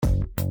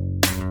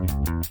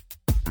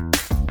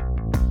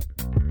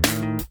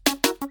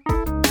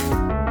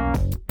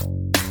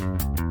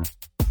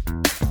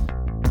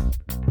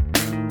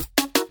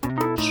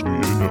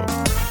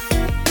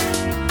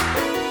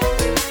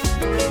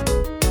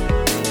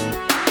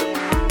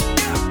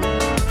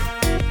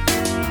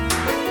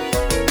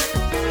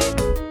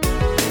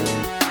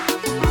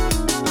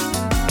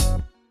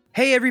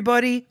Hey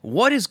everybody,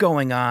 what is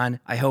going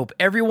on? I hope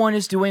everyone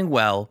is doing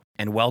well,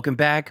 and welcome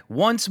back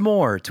once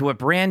more to a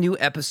brand new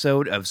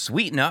episode of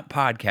Sweeten Up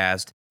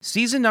Podcast,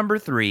 Season number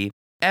 3,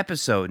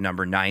 Episode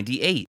number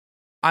 98.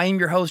 I am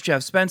your host,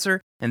 Jeff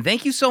Spencer, and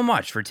thank you so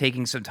much for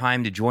taking some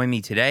time to join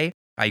me today.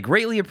 I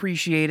greatly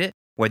appreciate it,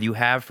 whether you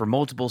have for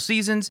multiple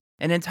seasons,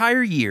 an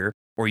entire year,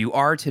 or you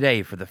are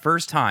today for the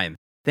first time.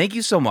 Thank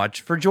you so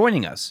much for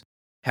joining us.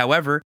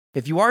 However,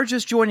 if you are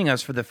just joining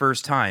us for the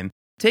first time,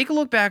 take a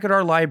look back at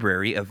our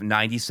library of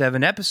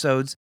 97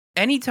 episodes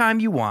anytime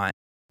you want,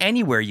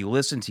 anywhere you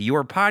listen to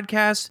your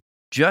podcast.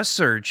 Just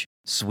search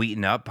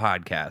Sweeten Up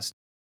Podcast.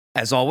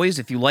 As always,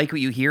 if you like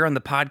what you hear on the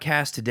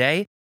podcast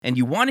today and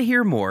you want to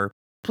hear more,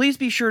 please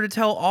be sure to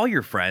tell all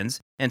your friends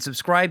and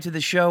subscribe to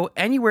the show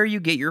anywhere you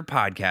get your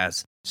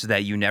podcasts so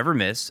that you never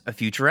miss a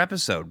future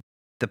episode.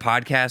 The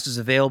podcast is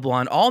available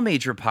on all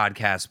major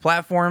podcast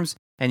platforms,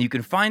 and you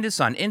can find us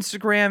on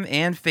Instagram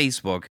and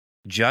Facebook.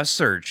 Just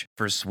search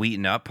for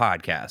Sweeten Up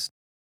Podcast.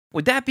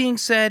 With that being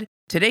said,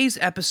 today's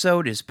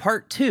episode is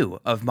part 2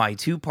 of my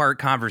 2-part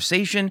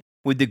conversation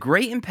with the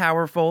great and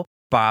powerful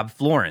Bob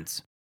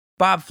Florence.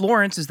 Bob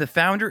Florence is the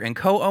founder and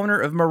co-owner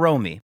of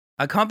Moromi,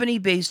 a company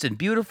based in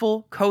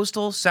beautiful,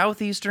 coastal,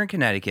 southeastern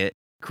Connecticut,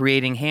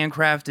 creating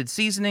handcrafted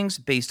seasonings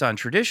based on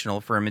traditional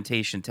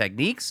fermentation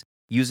techniques,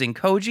 using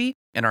koji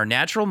and our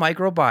natural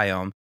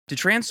microbiome to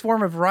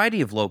transform a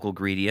variety of local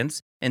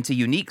ingredients into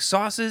unique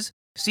sauces,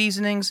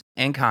 seasonings,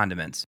 and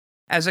condiments.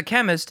 As a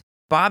chemist,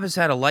 Bob has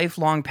had a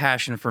lifelong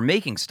passion for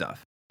making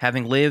stuff.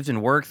 Having lived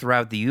and worked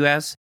throughout the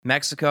US,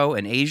 Mexico,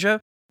 and Asia,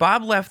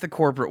 Bob left the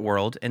corporate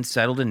world and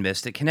settled in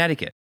Mystic,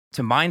 Connecticut,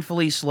 to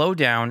mindfully slow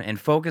down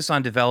and focus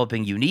on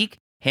developing unique,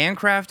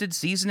 handcrafted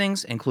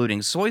seasonings,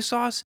 including soy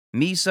sauce,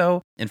 miso,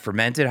 and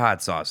fermented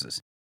hot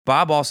sauces.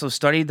 Bob also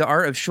studied the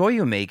art of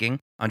shoyu making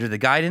under the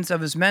guidance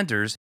of his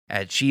mentors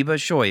at Chiba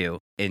Shoyu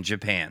in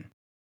Japan.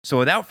 So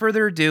without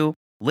further ado,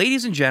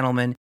 ladies and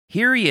gentlemen,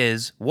 here he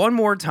is, one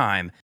more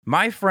time,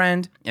 my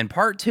friend, and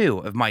part 2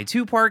 of my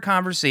 2-part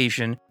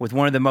conversation with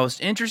one of the most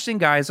interesting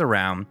guys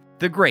around,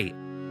 the great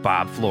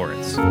Bob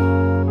Florence.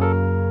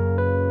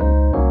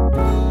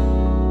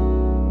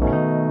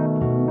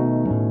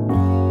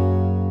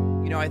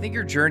 I think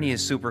your journey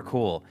is super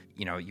cool.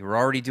 You were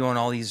already doing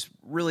all these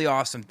really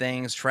awesome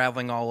things,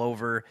 traveling all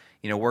over,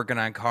 working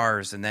on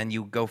cars, and then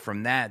you go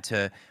from that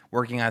to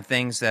working on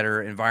things that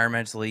are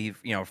environmentally,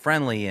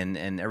 friendly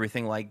and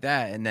everything like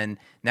that. And then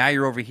now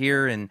you're over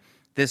here in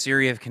this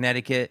area of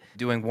Connecticut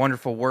doing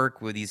wonderful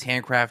work with these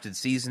handcrafted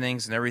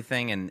seasonings and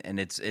everything, and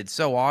it's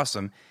so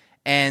awesome.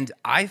 And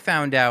I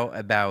found out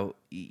about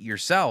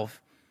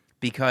yourself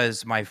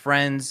because my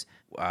friends,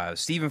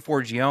 Stephen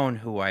Forgione,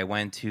 who I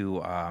went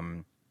to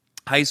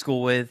high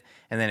school with,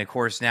 and then of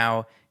course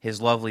now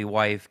his lovely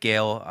wife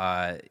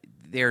Gail,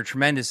 they're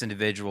tremendous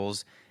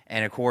individuals,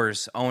 and of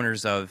course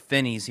owners of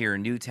Finney's here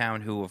in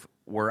Newtown, who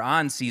were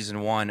on season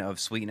 1 of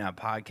Sweeten Up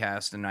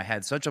Podcast, and I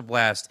had such a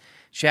blast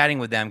chatting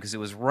with them because it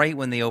was right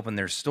when they opened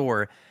their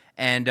store.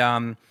 And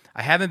I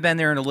haven't been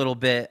there in a little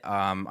bit,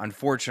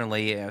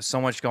 unfortunately, so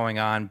much going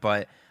on,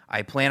 but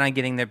I plan on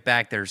getting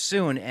back there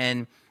soon.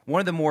 And one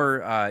of the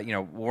more,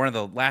 one of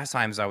the last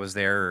times I was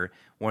there, or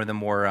one of the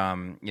more,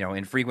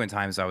 infrequent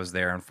times I was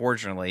there,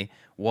 unfortunately,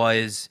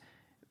 was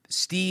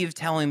Steve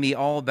telling me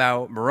all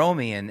about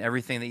Moromi and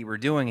everything that you were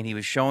doing, and he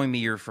was showing me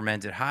your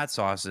fermented hot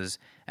sauces,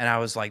 and I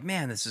was like,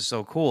 man, this is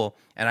so cool.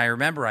 And I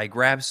remember I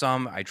grabbed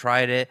some, I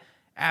tried it,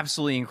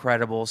 absolutely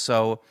incredible.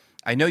 So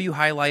I know you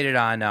highlighted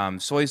on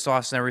soy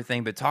sauce and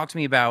everything, but talk to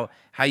me about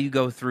how you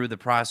go through the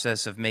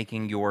process of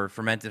making your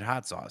fermented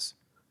hot sauce.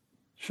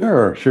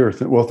 Sure.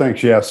 Well,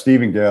 thanks. Yeah,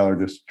 Steve and Gail are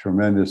just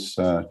tremendous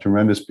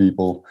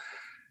people.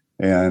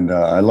 And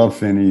I love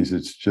Finney's.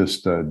 It's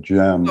just a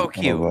gem of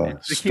a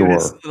store.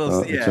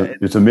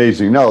 It's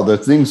amazing. No, the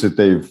things that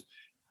they've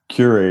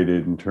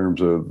curated in terms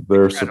of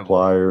their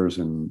suppliers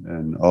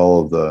and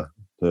all of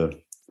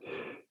the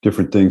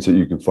different things that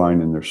you can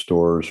find in their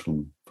stores,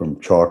 from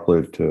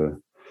chocolate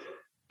to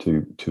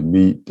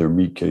meat. Their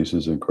meat case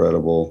is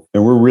incredible,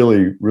 and we're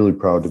really, really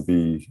proud to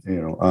be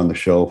on the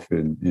shelf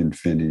in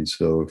Finney's.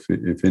 So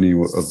if any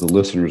of the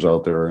listeners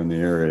out there are in the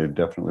area,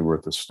 definitely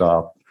worth a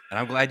stop. And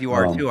I'm glad you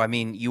are too. I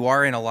mean, you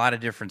are in a lot of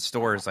different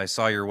stores. I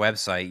saw your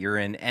website. You're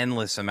in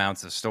endless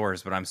amounts of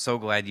stores, but I'm so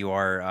glad you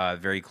are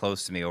very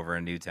close to me over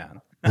in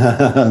Newtown.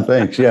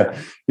 Thanks. Yeah.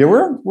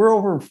 We're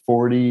over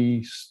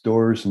 40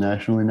 stores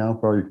nationally now,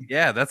 probably.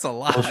 Yeah, that's a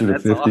lot. Closer to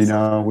 50 awesome.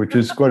 Now, which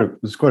is quite a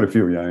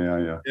few.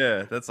 Yeah.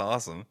 Yeah, that's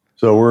awesome.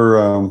 So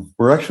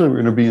we're actually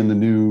going to be in the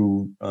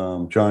new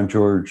John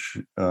George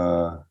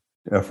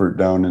effort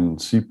down in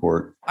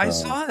Seaport. I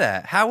saw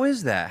that. How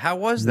is that? How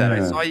was that?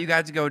 Yeah. I saw you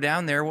got to go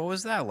down there. What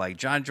was that like?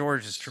 John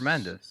George is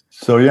tremendous.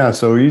 So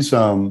he's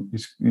got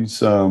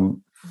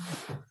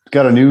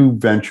a new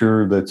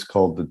venture that's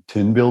called the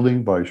Tin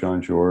Building by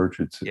John George.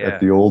 It's at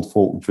the old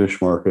Fulton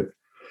Fish Market.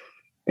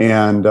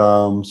 And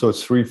so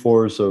it's 3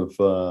 floors of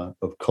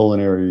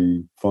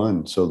culinary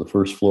fun. So the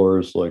first floor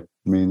is like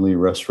mainly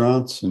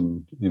restaurants,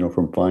 and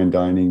from fine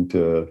dining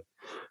to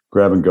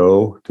grab and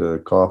go to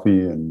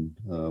coffee and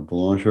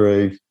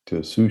boulangerie to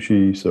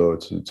sushi. So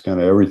it's kind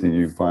of everything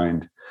you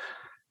find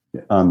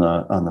on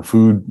the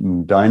food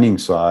and dining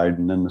side.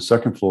 And then the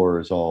second floor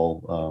is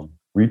all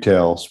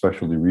retail,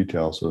 specialty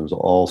retail. So there's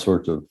all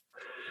sorts of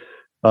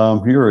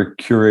here are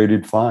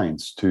curated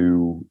finds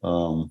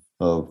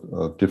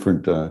of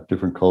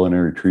different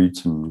culinary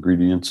treats and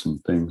ingredients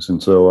and things.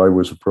 And so I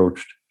was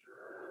approached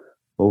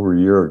over a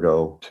year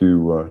ago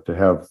to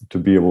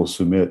be able to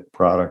submit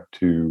product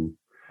to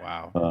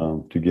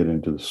get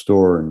into the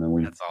store, and then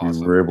we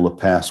were able to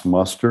pass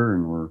muster,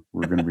 and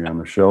we're going to be on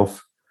the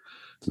shelf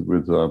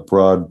with a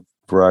broad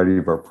variety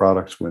of our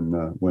products when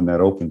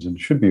that opens, and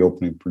it should be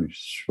opening pretty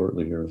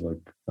shortly here,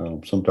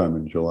 like sometime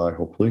in July,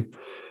 hopefully.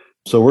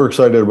 So we're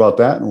excited about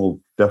that, and we'll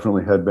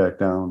definitely head back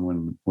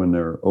down when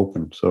they're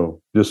open.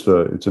 So just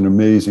it's an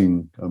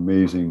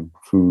amazing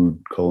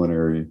food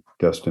culinary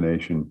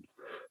destination.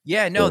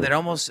 Yeah, no, it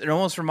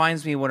almost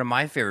reminds me of one of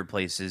my favorite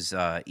places,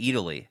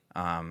 Eataly.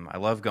 I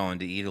love going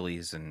to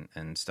Eataly's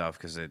and stuff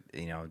because if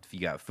you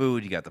got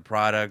food, you got the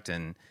product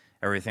and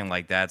everything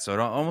like that. So it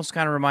almost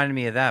kind of reminded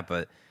me of that,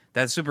 but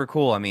that's super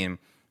cool. I mean,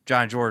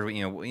 John George,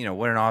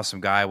 what an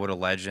awesome guy, what a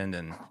legend,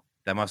 and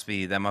that must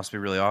be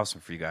really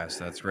awesome for you guys.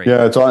 So that's great.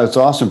 Yeah, it's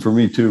awesome for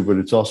me too, but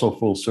it's also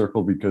full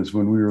circle because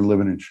when we were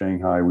living in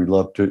Shanghai, we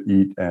loved to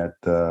eat at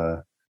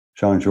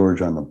Jean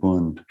Georges on the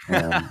Bund,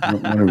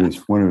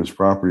 one of his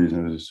properties,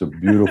 and it's a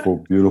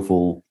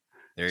beautiful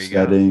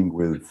setting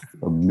with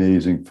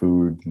amazing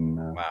food.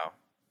 And wow,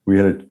 we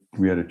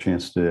had a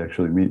chance to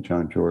actually meet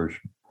Jean Georges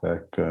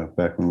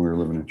back when we were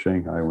living in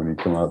Shanghai when he'd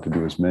come out to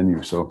do his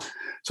menu. So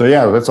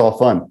yeah, that's all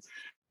fun.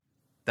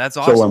 That's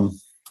awesome.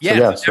 So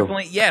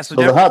definitely. So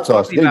the hot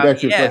sauce.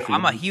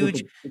 I'm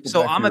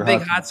a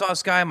big hot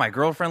sauce guy. My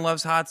girlfriend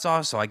loves hot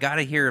sauce, so I got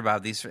to hear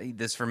about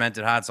this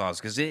fermented hot sauce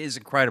because it is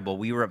incredible.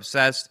 We were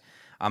obsessed.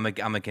 I'm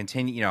gonna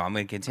continue. I'm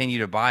gonna continue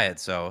to buy it.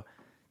 So,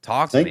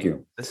 talk to me. Thank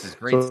you. This is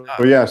great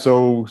stuff.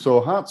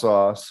 So hot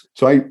sauce.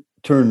 So I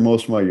turned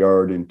most of my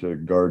yard into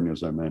garden,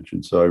 as I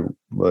mentioned. So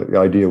the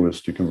idea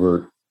was to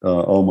convert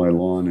all my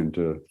lawn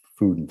into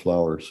food and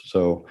flowers.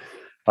 So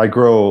I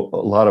grow a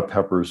lot of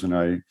peppers, and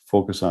I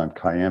focus on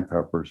cayenne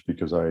peppers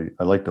because I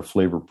like the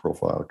flavor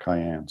profile of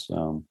cayennes.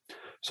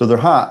 So they're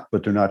hot,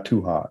 but they're not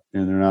too hot,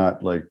 and they're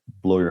not like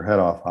blow your head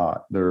off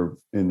hot.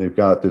 They've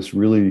got this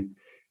really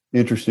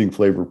interesting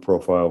flavor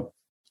profile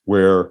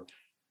where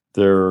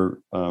they're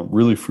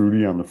really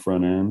fruity on the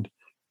front end,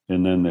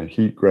 and then the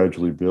heat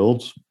gradually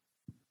builds,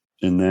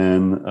 and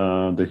then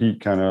the heat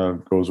kind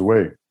of goes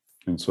away,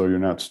 and so you're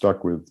not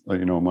stuck with a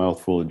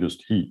mouthful of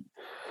just heat.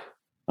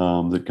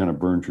 That kind of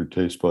burns your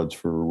taste buds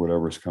for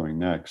whatever's coming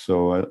next.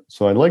 So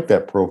I like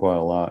that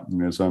profile a lot.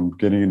 And as I'm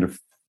getting into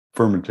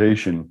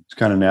fermentation, it's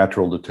kind of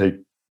natural to take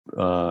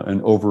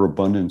an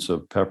overabundance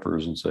of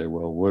peppers and say,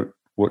 well,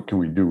 what can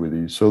we do with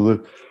these? So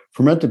the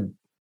fermented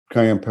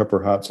cayenne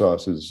pepper hot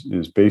sauce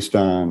is based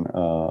on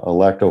a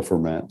lacto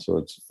ferment. So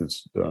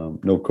it's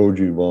no koji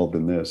involved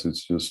in this.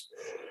 It's just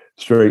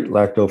straight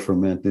lacto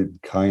fermented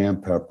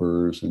cayenne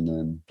peppers and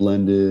then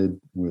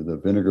blended with a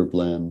vinegar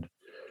blend.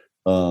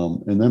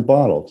 And then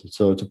bottled.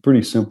 So it's a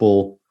pretty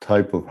simple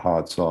type of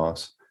hot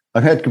sauce.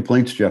 I've had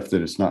complaints, Jeff,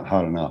 that it's not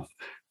hot enough,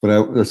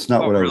 but that's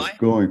not what really? I was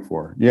going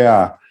for.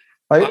 Yeah.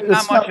 I'm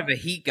not much of a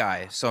heat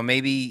guy, so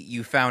maybe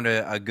you found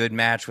a good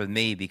match with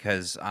me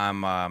because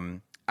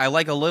I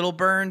like a little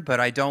burn, but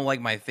I don't like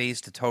my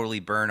face to totally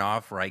burn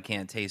off where I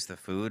can't taste the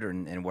food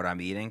and what I'm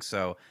eating.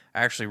 So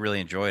I actually really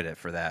enjoyed it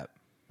for that.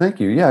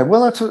 Thank you. Yeah.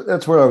 Well,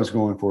 that's what I was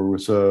going for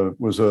was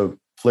a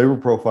flavor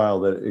profile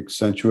that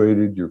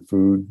accentuated your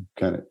food,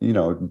 kind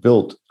of,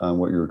 built on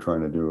what you were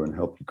trying to do and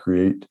helped you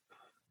create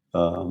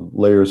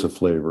layers of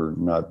flavor,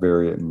 not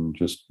vary it and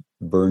just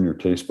burn your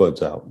taste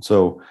buds out.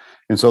 So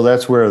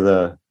that's where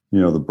the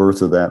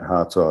birth of that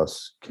hot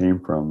sauce came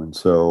from. And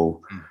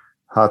so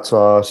hot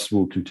sauce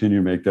will continue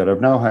to make that.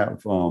 I've now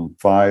have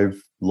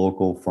 5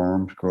 local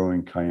farms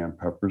growing cayenne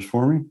peppers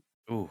for me.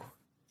 Ooh.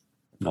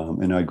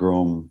 And I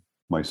grow them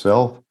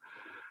myself.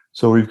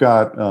 So we've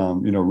got,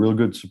 real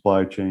good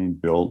supply chain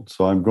built.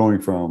 So I'm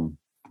going from,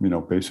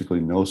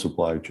 basically no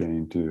supply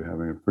chain to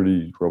having a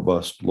pretty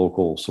robust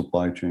local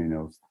supply chain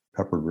of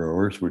pepper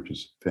growers, which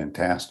is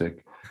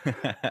fantastic.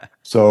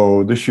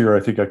 So this year, I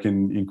think I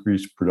can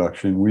increase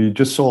production. We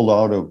just sold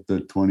out of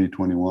the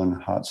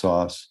 2021 hot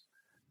sauce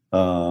a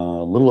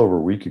little over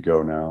a week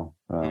ago now.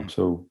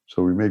 So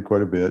we made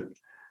quite a bit.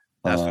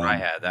 That's what I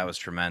had. That was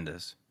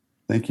tremendous.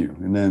 Thank you.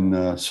 And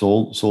then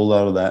sold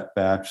out of that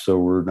batch. So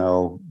we're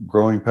now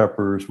growing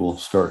peppers. We'll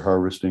start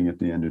harvesting at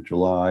the end of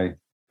July,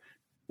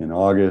 in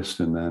August,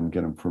 and then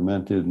get them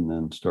fermented and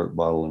then start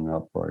bottling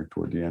up right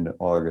toward the end of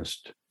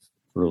August,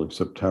 early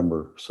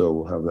September. So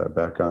we'll have that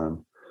back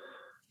on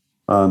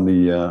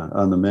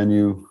the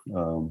menu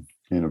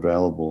and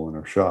available in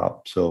our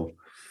shop. So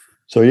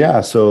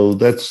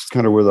that's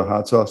kind of where the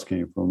hot sauce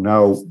came from.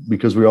 Now,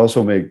 because we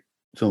also make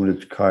some of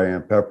the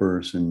cayenne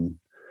peppers, and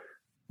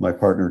my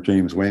partner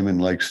James Wayman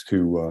likes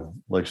to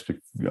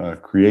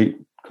create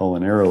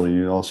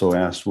culinarily. He also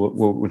asked what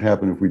would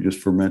happen if we just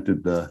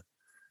fermented the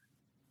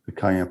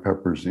the cayenne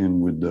peppers in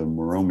with the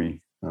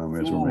moromi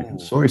as we're making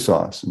soy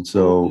sauce. And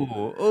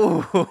so,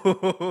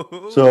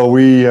 so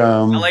we, I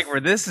like where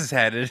this is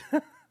headed.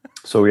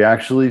 So we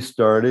actually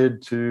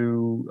started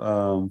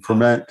to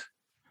ferment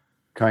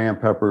cayenne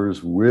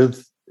peppers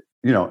with,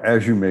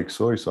 as you make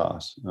soy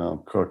sauce,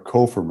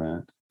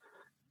 co-ferment.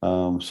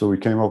 So we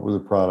came up with a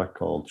product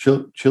called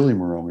chili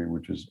moromi,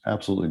 which is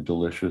absolutely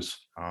delicious.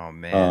 Oh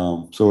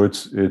man! So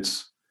it's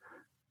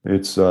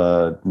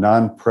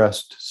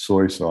non-pressed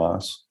soy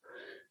sauce,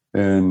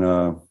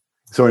 and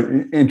so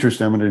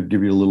interesting. I'm going to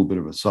give you a little bit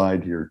of a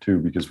side here too,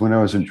 because when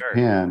I was in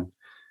Japan,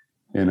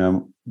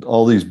 and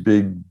all these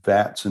big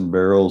vats and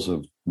barrels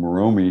of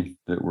moromi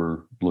that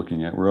we're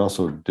looking at, we're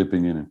also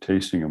dipping in and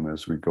tasting them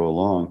as we go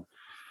along.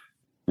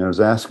 And I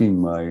was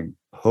asking my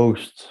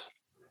hosts,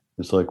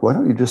 it's like, why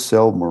don't you just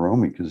sell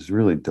moromi? Because it's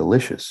really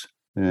delicious.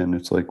 And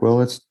it's like,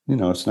 well, it's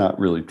not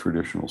really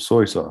traditional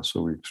soy sauce,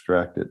 so we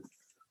extract it.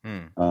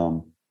 I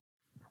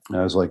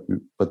was like,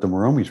 but the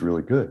moromi is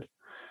really good.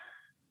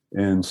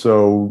 And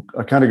so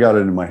I kind of got it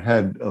in my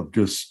head of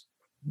just,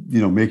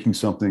 making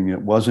something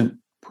that wasn't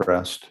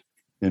pressed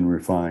and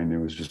refined. It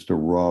was just a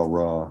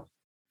raw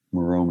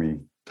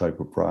moromi type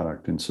of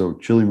product. And so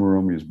chili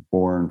moromi is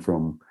born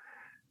from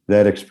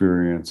that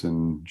experience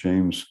and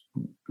James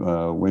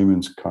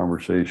Wayman's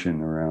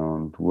conversation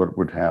around what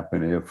would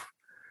happen if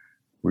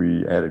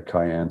we added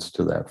cayennes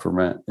to that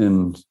ferment.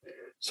 And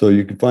so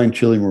you can find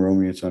chili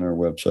moromi. It's on our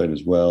website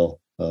as well.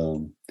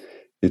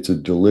 It's a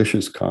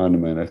delicious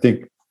condiment. I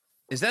think.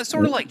 Is that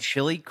sort of like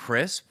chili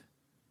crisp?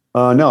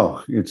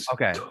 No, it's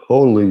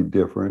totally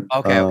different.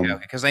 Okay.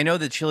 Because I know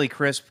the chili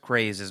crisp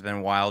craze has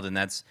been wild, and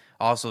that's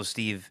also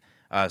Steve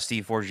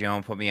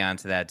Forgione put me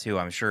onto that too.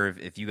 I'm sure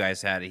if you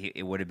guys had it,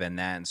 it would have been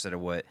that instead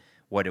of what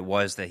it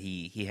was that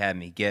he had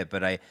me get.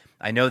 But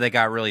I know they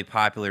got really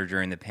popular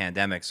during the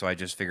pandemic, so I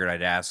just figured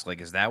I'd ask,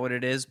 like, is that what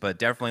it is? But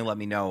definitely let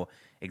me know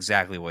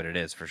exactly what it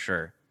is for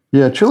sure.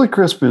 Yeah, chili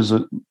crisp is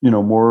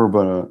more of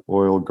an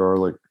oil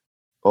garlic,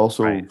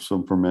 also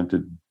some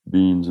fermented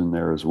beans in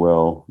there as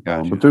well.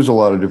 Gotcha. But there's a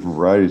lot of different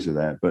varieties of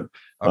that. But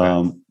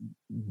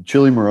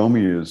chili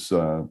moromi is,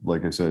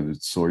 like I said,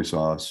 it's soy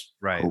sauce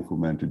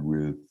co-fermented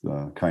with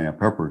cayenne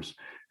peppers.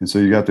 And so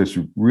you got this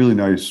really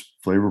nice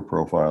flavor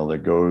profile that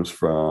goes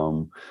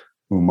from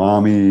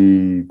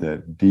umami,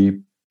 that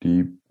deep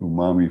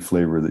umami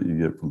flavor that you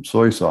get from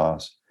soy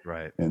sauce.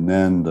 Right. And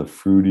then the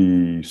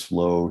fruity,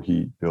 slow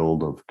heat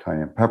build of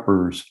cayenne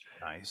peppers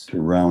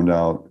to round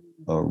out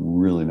a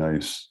really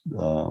nice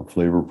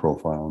flavor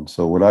profile. And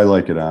so what I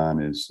like it on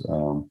is,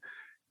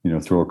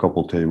 throw a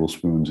couple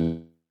tablespoons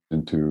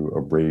into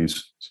a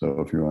braise.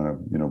 So if you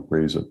want to,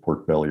 braise a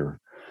pork belly or,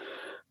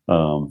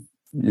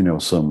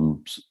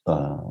 some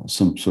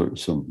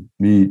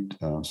meat,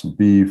 some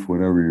beef,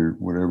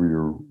 whatever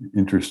your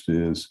interest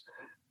is,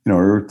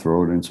 or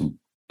throw it in some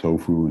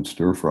tofu and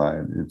stir fry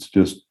it. It's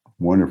just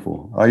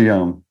wonderful. I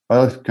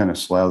like to kind of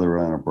slather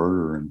it on a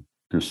burger and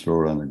just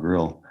throw it on the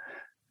grill.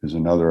 Is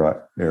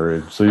another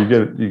area. So you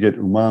get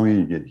umami,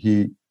 you get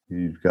heat,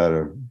 you've got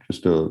a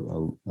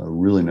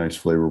really nice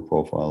flavor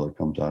profile that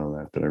comes out of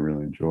that I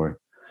really enjoy.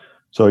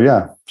 So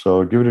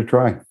give it a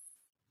try.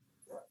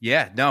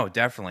 Yeah, no,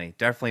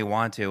 definitely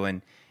want to.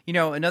 And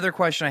another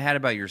question I had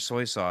about your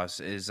soy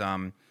sauce is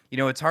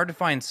it's hard to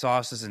find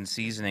sauces and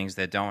seasonings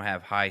that don't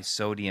have high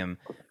sodium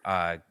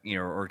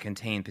or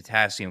contain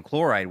potassium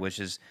chloride, which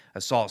is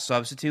a salt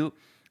substitute.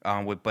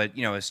 But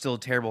it's still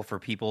terrible for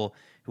people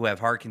who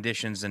have heart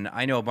conditions, and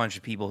I know a bunch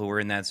of people who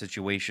are in that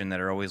situation that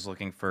are always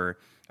looking for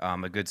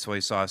a good soy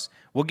sauce.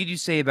 What could you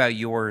say about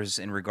yours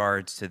in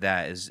regards to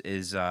that?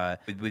 Is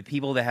with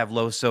people that have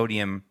low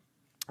sodium,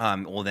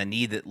 that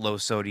need low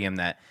sodium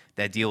that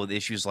deal with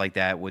issues like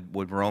that, would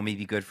moromi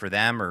be good for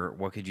them, or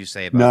what could you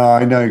say about? No,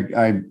 I know.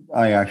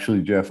 I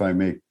actually, Jeff, I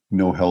make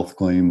no health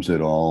claims at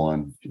all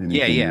on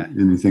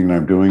anything that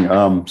I'm doing.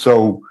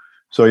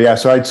 So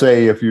I'd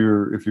say if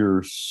you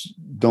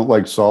don't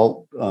like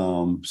salt,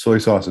 soy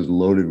sauce is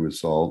loaded with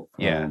salt.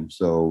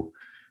 So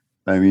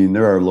I mean,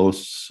 there are low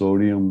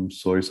sodium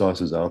soy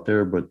sauces out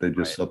there, but they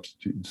just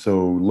substitute.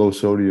 So low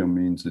sodium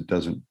means it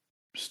doesn't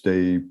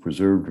stay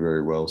preserved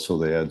very well. So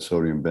they add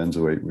sodium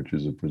benzoate, which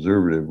is a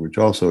preservative, which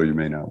also you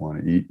may not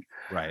want to eat.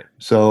 Right.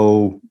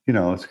 So,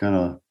 it's kind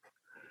of,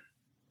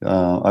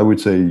 I would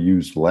say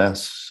use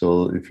less.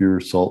 So if you're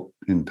salt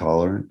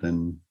intolerant,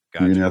 then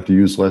you're going to have to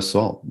use less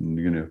salt, and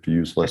you're going to have to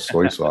use less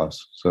soy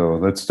sauce. So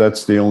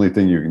that's the only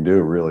thing you can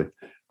do, really.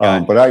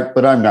 But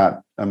I'm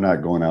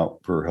not going out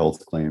for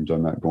health claims.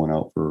 I'm not going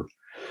out for,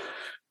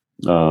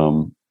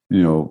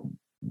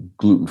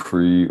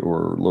 gluten-free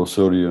or low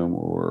sodium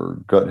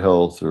or gut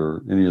health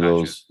or any of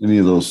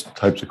those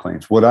types of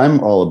claims. What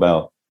I'm all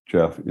about,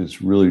 Jeff,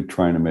 is really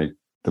trying to make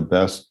the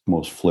best,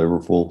 most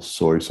flavorful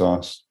soy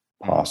sauce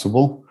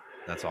possible.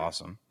 That's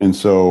awesome. And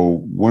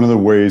so one of the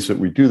ways that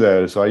we do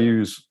that is I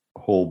use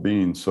whole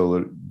beans, so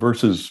that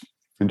versus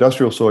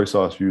industrial soy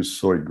sauce use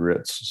soy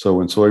grits. So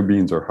when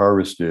soybeans are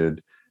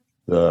harvested,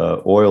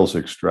 the oil's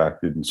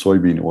extracted and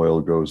soybean oil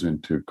goes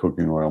into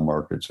cooking oil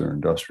markets or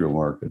industrial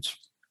markets.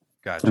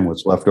 Gotcha. And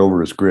what's left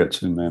over is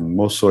grits. And then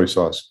most soy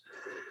sauce,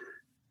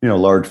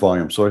 large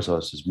volume soy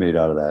sauce is made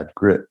out of that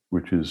grit,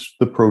 which is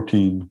the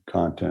protein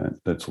content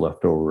that's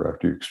left over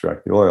after you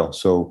extract the oil.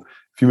 So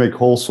if you make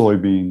whole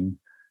soybean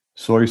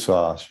soy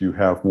sauce, you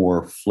have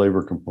more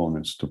flavor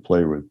components to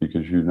play with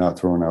because you're not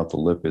throwing out the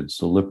lipids.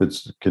 The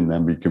lipids can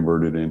then be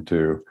converted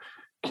into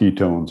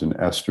ketones and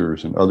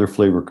esters and other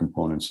flavor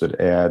components that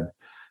add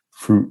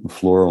fruit and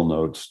floral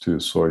notes to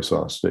soy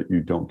sauce that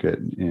you don't get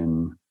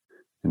in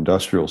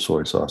industrial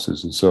soy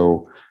sauces. And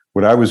so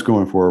what I was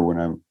going for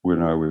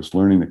when I was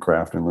learning the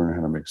craft and learning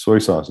how to make soy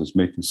sauce is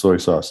making soy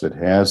sauce that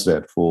has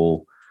that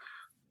full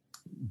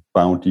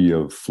bounty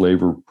of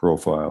flavor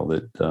profile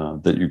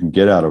that you can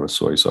get out of a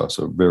soy sauce,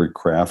 a very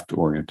craft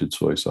oriented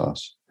soy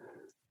sauce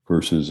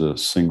versus a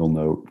single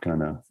note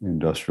kind of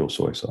industrial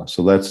soy sauce.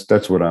 So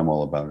that's what I'm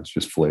all about. It's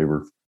just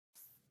flavor.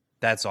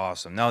 That's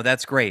awesome. No,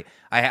 that's great.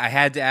 I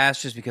had to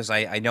ask just because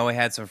I know I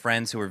had some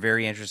friends who were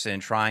very interested in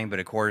trying, but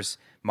of course,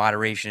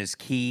 moderation is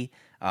key,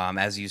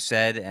 as you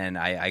said, and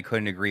I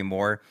couldn't agree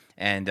more.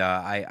 And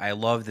I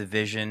love the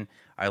vision.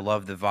 I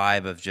love the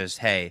vibe of just,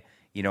 hey,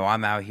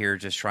 I'm out here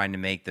just trying to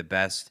make the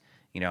best,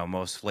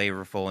 most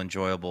flavorful,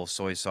 enjoyable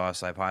soy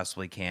sauce I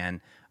possibly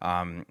can.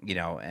 And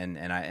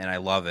I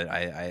love it.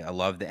 I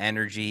love the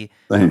energy.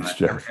 Thanks,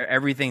 Jeff.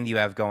 Everything you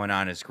have going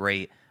on is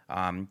great.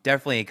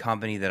 Definitely a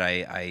company that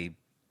I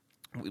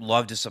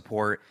love to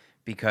support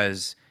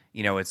because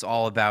it's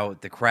all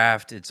about the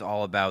craft, it's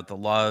all about the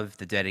love,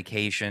 the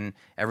dedication,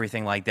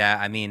 everything like that.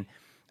 I mean,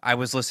 I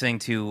was listening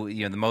to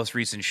the most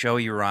recent show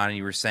you were on, and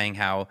you were saying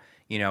how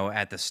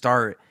at the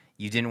start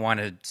you didn't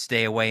want to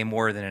stay away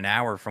more than an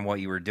hour from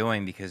what you were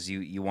doing because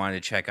you wanted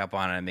to check up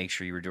on it and make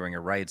sure you were doing it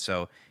right.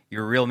 So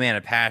you're a real man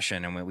of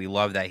passion, and we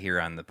love that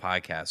here on the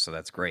podcast. So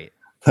that's great.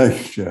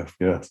 Thanks, Jeff.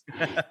 Yes,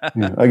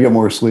 I get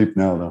more sleep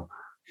now though.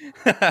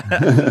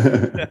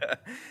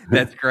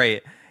 That's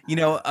great.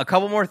 A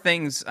couple more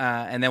things,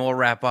 and then we'll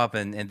wrap up.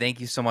 And thank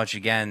you so much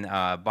again,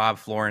 Bob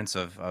Florence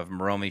of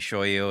Moromi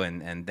Shoyu,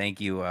 and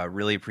thank you.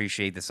 Really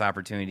appreciate this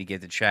opportunity to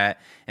get to chat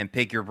and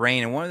pick your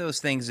brain. And one of those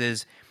things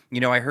is,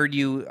 I heard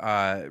you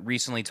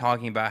recently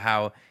talking about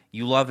how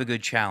you love a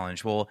good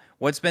challenge. Well,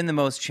 what's been the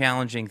most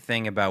challenging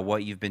thing about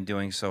what you've been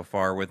doing so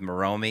far with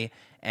Moromi?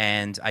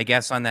 And I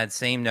guess on that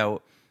same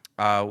note,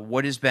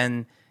 what has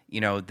been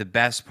the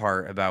best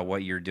part about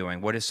what you're doing?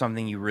 What is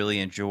something you really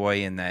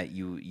enjoy and that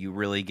you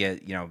really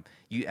get, you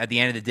at the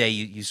end of the day,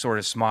 you sort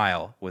of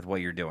smile with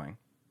what you're doing?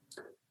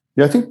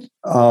 Yeah, I think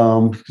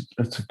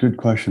that's a good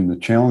question. The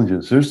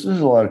challenges, there's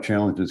a lot of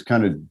challenges,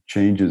 kind of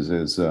changes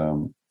as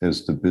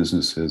the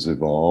business has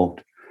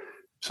evolved.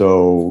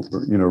 So,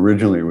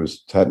 originally it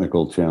was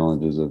technical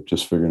challenges of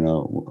just figuring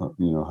out,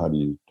 how do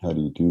you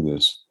do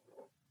this?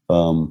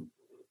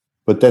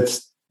 But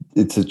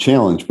it's a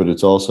challenge, but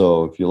it's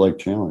also, if you like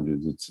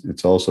challenges,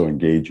 it's also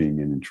engaging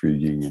and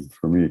intriguing, and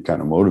for me,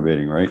 kind of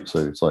motivating, right? So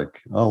it's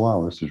like, oh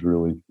wow, this is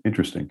really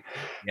interesting.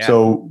 Yeah.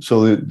 So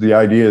the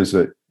idea is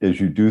that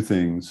as you do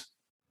things,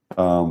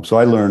 so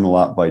I learn a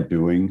lot by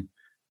doing.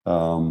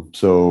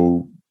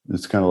 So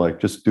it's kind of like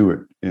just do it,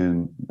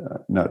 and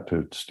not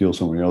to steal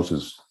somebody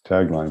else's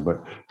tagline,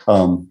 but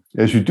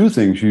as you do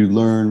things, you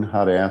learn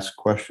how to ask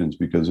questions,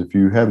 because if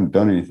you haven't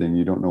done anything,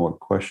 you don't know what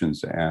questions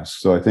to ask.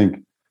 So I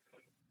think,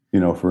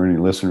 for any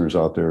listeners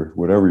out there,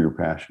 whatever your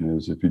passion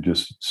is, if you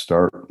just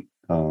start,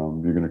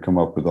 you're going to come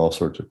up with all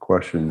sorts of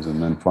questions,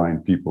 and then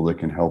find people that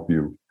can help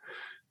you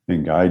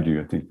and guide you.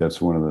 I think that's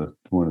one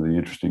of the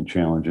interesting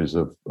challenges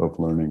of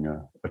learning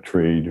a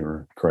trade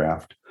or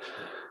craft.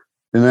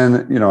 And then,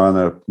 on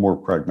the more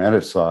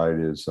pragmatic side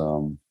is,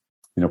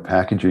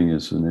 packaging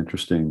is an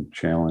interesting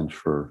challenge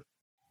for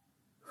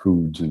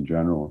foods in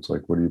general. It's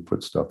like, what do you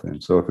put stuff in?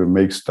 So if it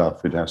makes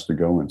stuff, it has to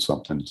go in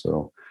something.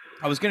 So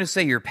I was going to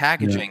say your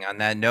packaging on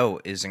that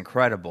note is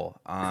incredible.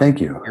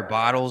 Thank you. Your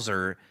bottles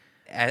are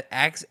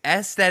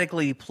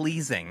aesthetically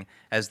pleasing,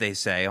 as they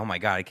say. Oh my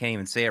God, I can't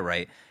even say it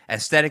right.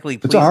 Aesthetically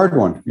pleasing. It's a hard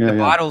one. Yeah,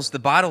 the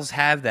bottles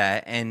have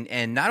that,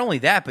 and not only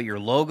that, but your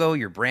logo,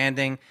 your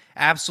branding,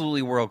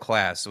 absolutely world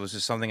class. It was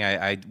just something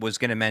I was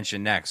going to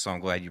mention next, so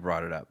I'm glad you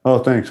brought it up. Oh,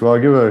 thanks. Well, I'll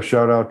give a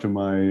shout out to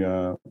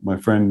my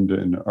friend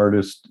and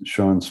artist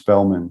Sean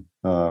Spellman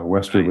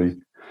Westerly. Nice.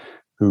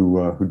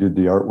 Who did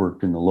the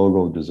artwork and the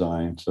logo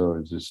design. So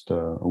it's just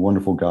a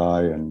wonderful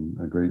guy and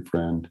a great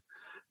friend.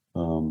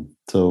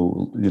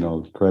 So,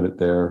 credit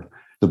there.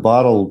 The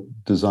bottle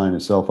design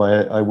itself,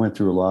 I went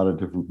through a lot of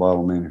different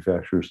bottle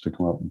manufacturers to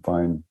come up and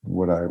find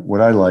what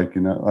I like.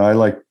 And I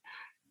like,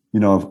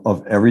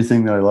 of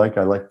everything that I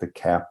like the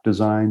cap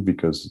design,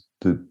 because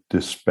the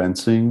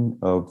dispensing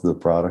of the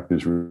product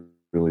is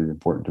really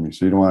important to me.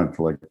 So you don't want it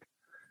to like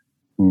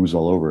ooze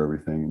all over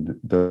everything.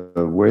 The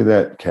way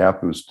that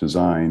cap was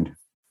designed,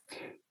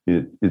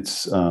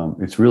 it's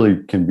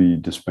really can be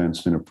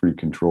dispensed in a pretty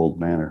controlled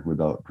manner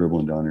without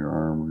dribbling down your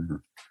arm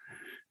or,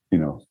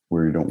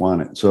 where you don't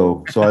want it.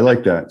 So I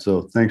like that.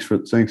 So thanks for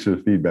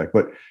the feedback.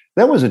 But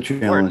that was a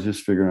challenge,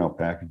 just figuring out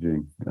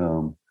packaging.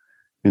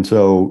 And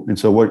so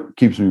what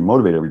keeps me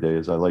motivated every day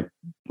is I like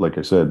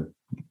I said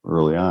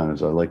early on,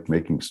 is I like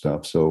making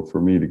stuff. So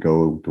for me to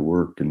go to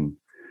work and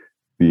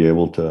be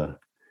able to,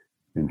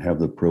 and have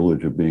the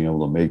privilege of being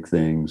able to make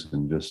things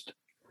and just,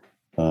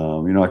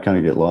 I kind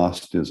of get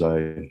lost as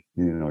you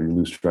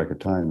lose track of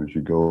time as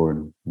you go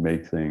and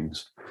make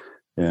things.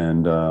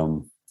 And,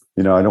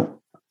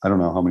 I don't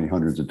know how many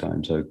hundreds of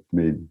times I've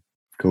made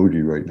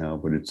koji right now,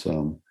 but it's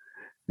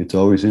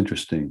always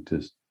interesting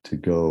to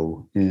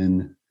go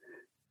in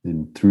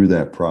through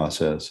that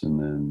process and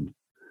then,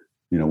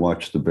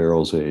 watch the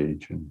barrels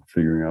age and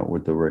figuring out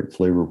what the right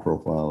flavor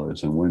profile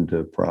is and when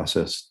to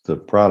process the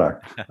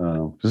product.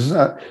 It's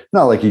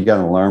not like you got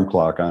an alarm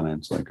clock on it.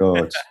 It's like, oh,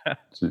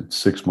 it's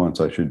 6 months,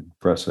 I should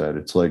press that.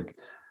 It's like,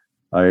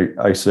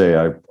 I say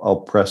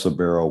I'll press a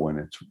barrel when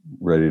it's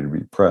ready to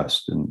be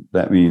pressed. And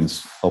that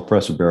means I'll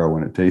press a barrel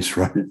when it tastes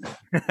right.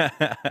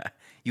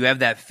 You have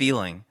that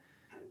feeling.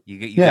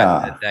 You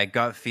got that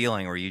gut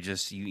feeling where you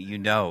just, you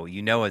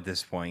know at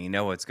this point, you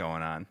know what's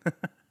going on.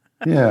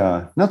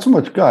 Yeah, not so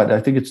much gut.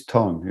 I think it's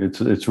tongue.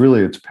 It's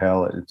really its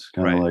palate. It's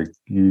kind of like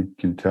you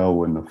can tell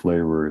when the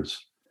flavor is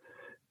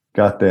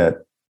got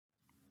that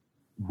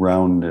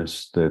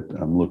roundness that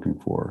I'm looking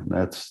for.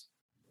 That's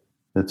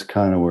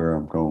kind of where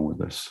I'm going with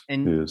this.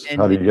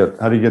 How do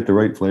you get the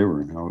right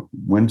flavor?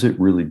 When's it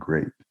really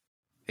great?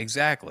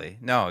 Exactly.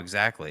 No,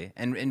 exactly.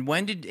 And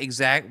when did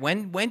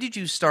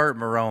you start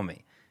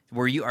Moromi?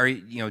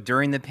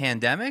 During the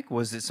pandemic?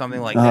 Was it something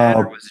like that,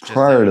 or was it just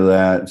prior to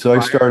that? So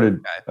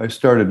I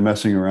started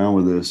messing around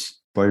with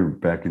this probably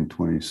back in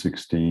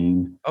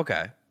 2016.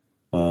 Okay.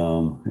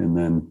 And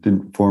then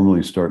didn't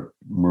formally start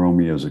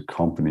Moromi as a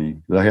company.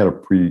 I had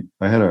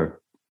a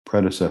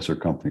predecessor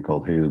company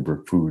called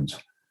Halebrook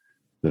Foods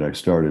that I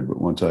started,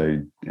 but once I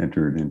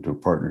entered into a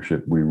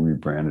partnership, we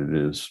rebranded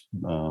it as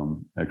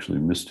actually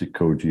Mystic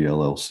Koji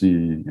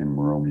LLC and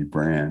Moromi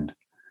brand.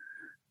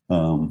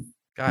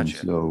 Gotcha.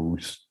 So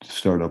we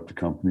start up the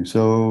company.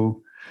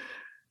 So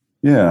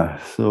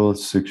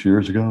it's 6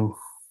 years ago.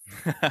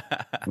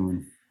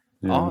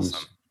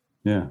 Awesome.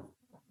 Yeah.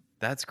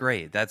 That's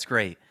great. That's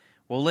great.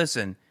 Well,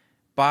 listen,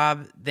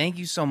 Bob, thank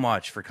you so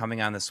much for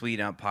coming on the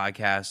Sweeten Up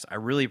podcast. I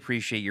really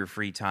appreciate your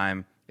free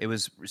time. It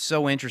was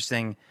so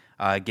interesting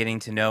getting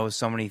to know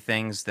so many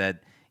things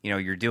that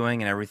you're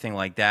doing and everything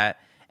like that.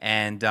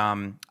 And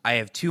I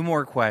have two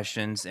more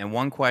questions, and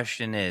one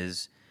question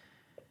is,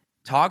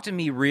 talk to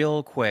me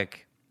real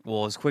quick,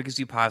 as quick as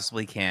you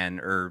possibly can,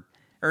 or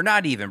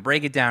not even,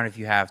 break it down if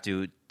you have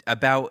to,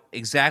 about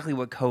exactly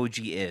what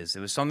koji is.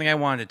 It was something I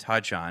wanted to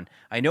touch on.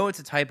 I know it's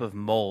a type of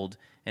mold,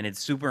 and it's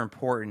super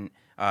important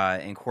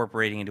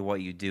incorporating into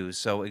what you do.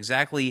 So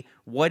exactly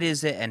what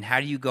is it, and how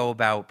do you go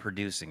about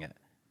producing it?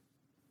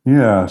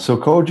 Yeah, so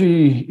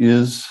koji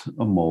is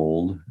a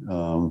mold.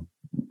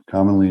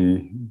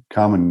 Common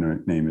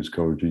name is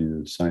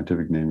koji. The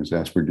scientific name is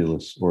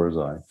Aspergillus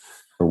oryzae,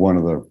 or one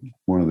of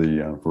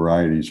the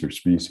varieties or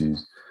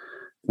species.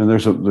 And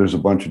there's a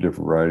bunch of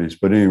different varieties.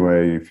 But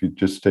anyway, if you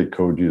just take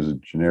koji as a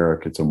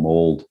generic, it's a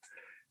mold,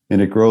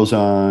 and it grows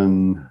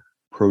on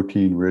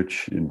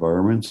protein-rich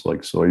environments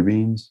like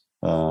soybeans.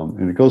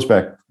 And it goes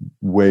back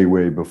way,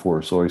 way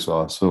before soy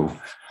sauce. So,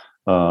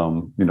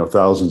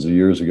 thousands of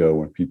years ago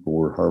when people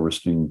were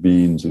harvesting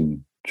beans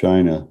in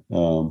China,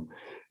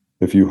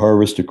 if you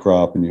harvest a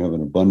crop and you have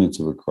an abundance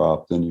of a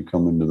crop, then you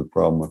come into the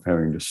problem of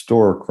having to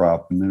store a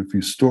crop. And then if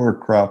you store a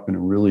crop in a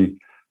really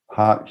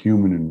hot,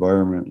 humid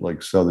environment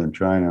like southern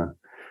China,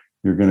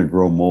 you're going to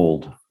grow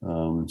mold.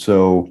 And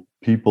so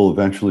people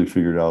eventually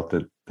figured out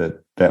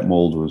that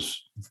mold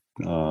was,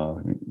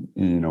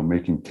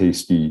 making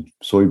tasty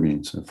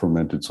soybeans and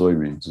fermented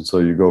soybeans. And so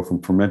you go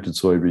from fermented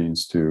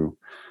soybeans to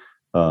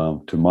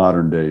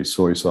modern day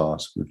soy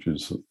sauce, which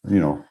is,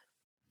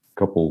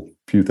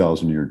 few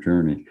thousand year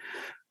journey.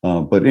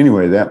 But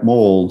anyway, that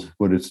mold,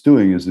 what it's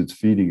doing is it's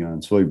feeding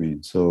on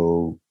soybeans.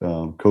 So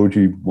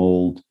koji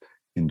mold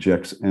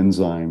injects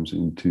enzymes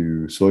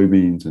into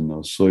soybeans, and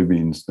those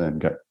soybeans then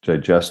get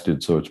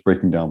digested. So it's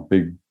breaking down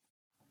big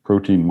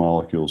protein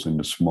molecules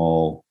into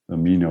small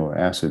amino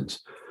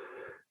acids,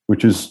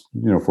 which is,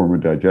 form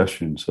of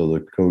digestion. So the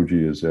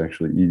koji is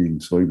actually eating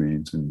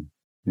soybeans, and,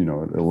 it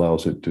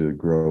allows it to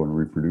grow and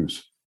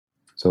reproduce.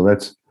 So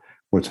that's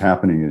what's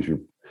happening is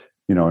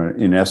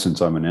in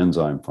essence, I'm an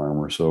enzyme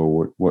farmer.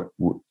 So what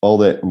all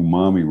that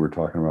umami we're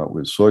talking about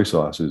with soy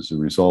sauce is the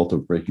result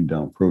of breaking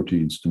down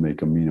proteins to make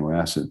amino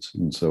acids.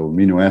 And so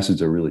amino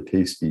acids are really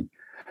tasty.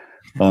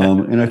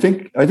 And I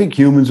think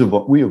humans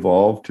we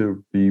evolved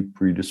to be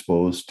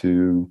predisposed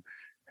to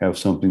have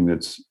something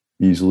that's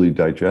easily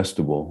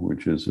digestible,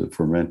 which is a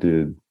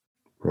fermented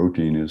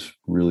protein is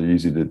really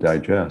easy to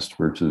digest,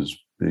 versus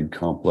big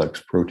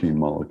complex protein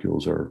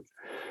molecules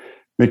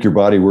make your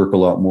body work a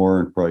lot more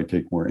and probably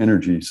take more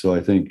energy. So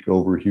I think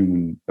over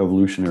human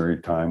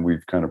evolutionary time,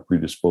 we've kind of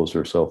predisposed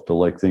ourselves to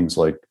like things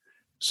like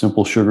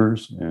simple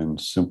sugars and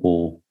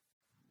simple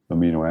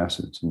amino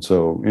acids. And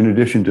so in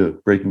addition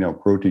to breaking down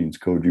proteins,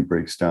 koji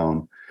breaks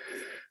down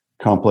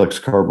complex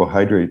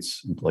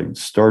carbohydrates like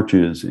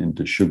starches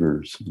into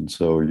sugars. And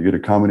so you get a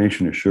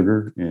combination of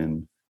sugar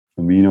and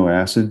amino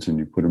acids, and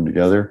you put them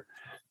together,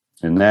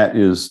 And that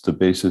is the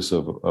basis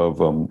of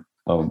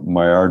a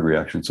Maillard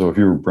reaction. So if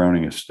you were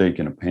browning a steak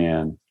in a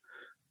pan,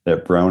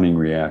 that browning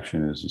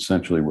reaction is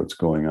essentially what's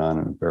going on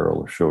in a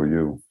barrel to show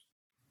you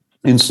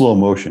in slow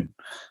motion.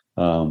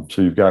 So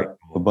you've got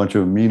a bunch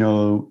of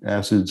amino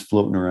acids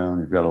floating around.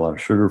 You've got a lot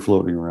of sugar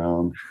floating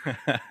around,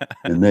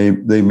 and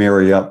they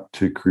marry up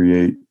to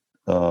create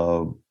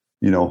a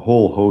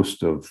whole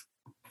host of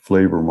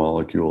flavor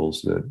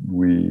molecules that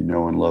we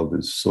know and love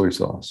as soy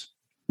sauce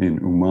in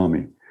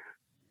umami.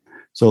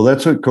 So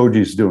that's what Koji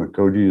is doing.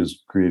 Koji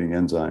is creating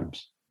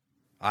enzymes.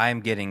 I'm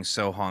getting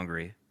so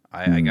hungry.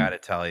 I got to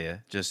tell you,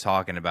 just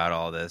talking about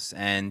all this.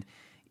 And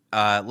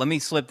let me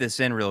slip this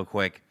in real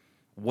quick.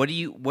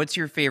 What's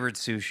your favorite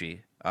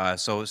sushi?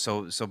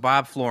 So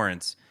Bob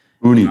Florence,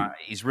 Uni.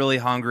 He's really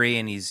hungry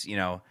and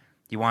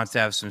he wants to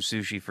have some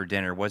sushi for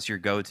dinner. What's your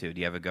go-to? Do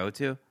you have a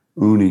go-to?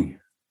 Uni.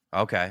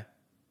 Okay.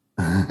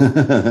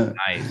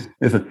 Nice.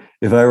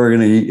 If I were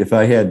going to eat, if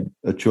I had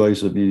a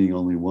choice of eating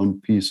only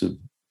one piece of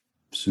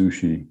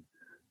sushi,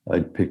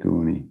 I'd pick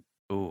uni.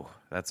 Ooh,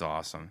 that's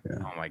awesome. Yeah.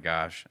 Oh my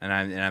gosh. And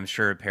I'm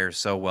sure it pairs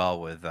so well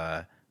with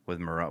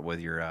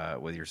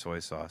your soy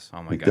sauce.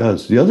 Oh my god. It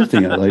does. The other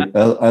thing I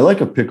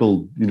like a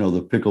pickled,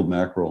 the pickled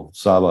mackerel.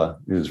 Saba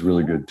is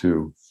really good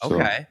too.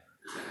 Okay.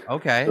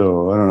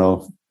 So I don't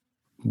know.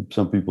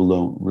 Some people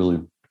don't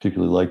really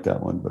particularly like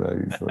that one, but I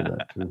enjoy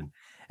that too.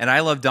 And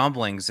I love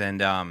dumplings,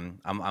 and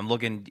I'm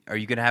looking. Are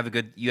you gonna have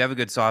you have a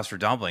good sauce for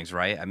dumplings,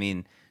 right? I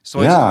mean,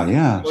 soy sauce,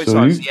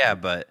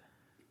 but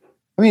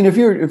I mean, if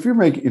you're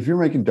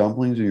making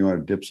dumplings and you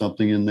want to dip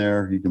something in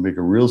there, you can make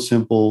a real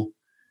simple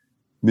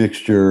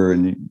mixture,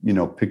 and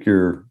pick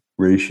your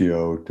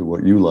ratio to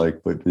what you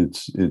like. But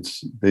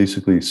it's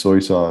basically soy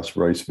sauce,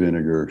 rice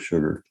vinegar,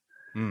 sugar,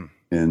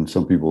 and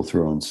some people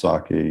throw in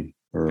sake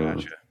or.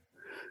 Gotcha.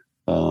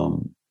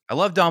 I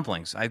love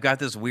dumplings. I've got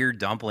this weird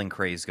dumpling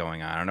craze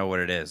going on. I don't know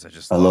what it is.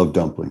 I love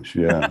dumplings.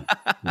 Yeah,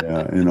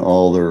 yeah, in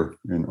all their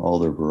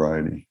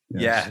variety.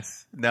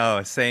 Yes.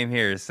 No, same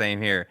here.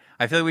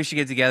 I feel like we should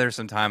get together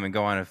sometime and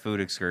go on a food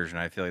excursion.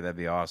 I feel like that'd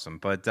be awesome.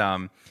 But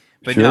sure.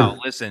 No,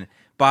 listen,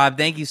 Bob,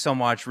 thank you so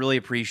much. Really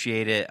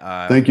appreciate it.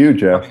 Thank you,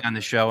 Jeff, coming on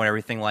the show and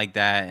everything like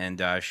that,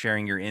 and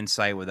sharing your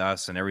insight with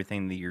us and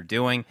everything that you're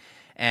doing.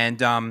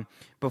 And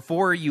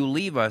before you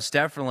leave us,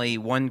 definitely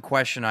one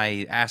question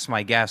I ask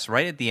my guests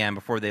right at the end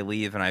before they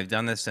leave, and I've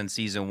done this since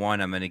season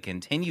 1. I'm going to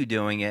continue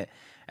doing it,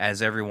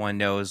 as everyone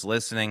knows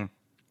listening,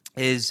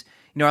 is,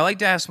 I like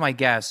to ask my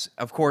guests,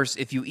 of course,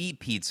 if you eat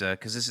pizza,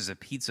 because this is a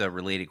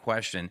pizza-related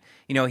question.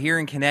 Here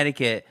in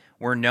Connecticut,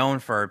 we're known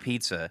for our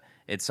pizza.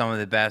 It's some of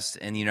the best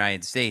in the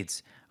United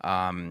States,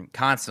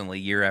 constantly,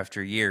 year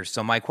after year.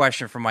 So my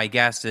question for my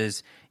guests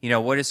is,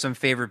 what is some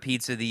favorite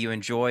pizza that you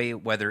enjoy,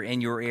 whether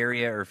in your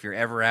area or if you're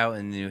ever out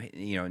in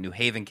New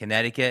Haven,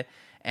 Connecticut?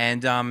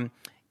 And on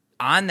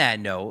that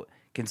note,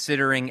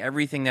 considering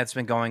everything that's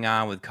been going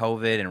on with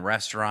COVID and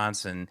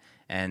restaurants and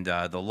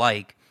the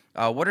like,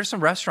 what are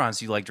some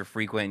restaurants you like to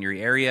frequent in your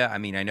area? I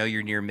mean, I know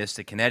you're near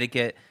Mystic,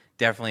 Connecticut.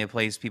 Definitely a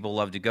place people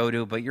love to go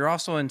to, but you're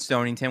also in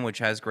Stonington, which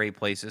has great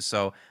places.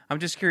 So I'm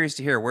just curious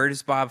to hear, where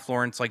does Bob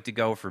Florence like to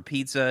go for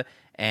pizza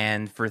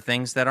and for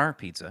things that aren't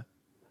pizza?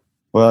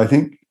 Well, I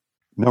think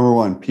number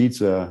one,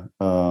 pizza.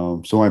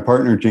 So my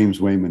partner,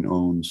 James Wayman,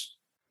 owns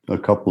a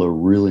couple of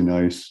really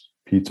nice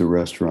pizza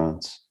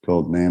restaurants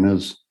called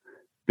Nana's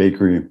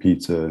Bakery and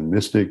Pizza in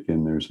Mystic,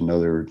 and there's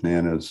another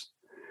Nana's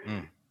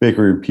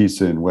Bakery and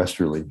Pizza in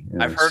Westerly.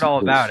 And I've heard all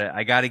about it.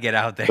 I got to get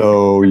out there.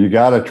 So you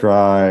got to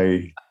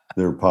try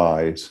their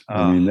pies.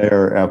 I mean,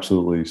 they're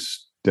absolutely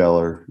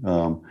stellar.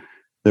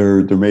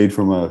 They're made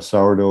from a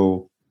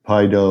sourdough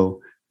pie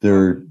dough.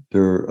 They're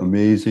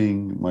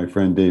amazing. My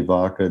friend Dave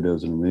Vaca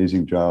does an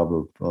amazing job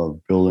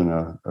of building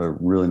a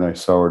really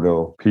nice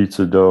sourdough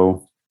pizza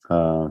dough.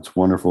 It's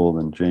wonderful.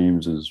 And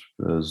James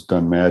has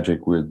done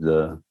magic with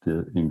the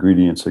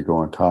ingredients that go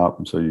on top.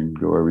 And so you can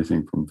go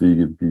everything from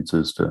vegan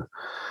pizzas to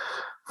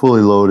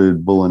fully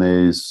loaded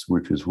bolognese,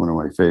 which is one of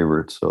my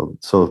favorites.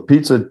 So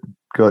pizza,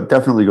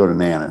 definitely go to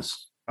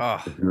Nana's.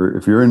 Oh.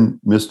 If you're in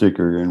Mystic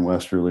or you're in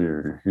Westerly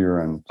or you're here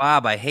on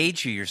Bob, I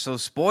hate you. You're so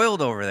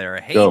spoiled over there.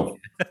 I hate you.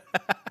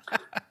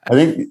 I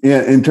think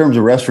in terms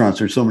of restaurants,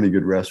 there's so many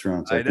good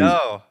restaurants. I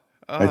know.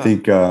 I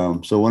think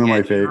so. One of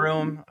my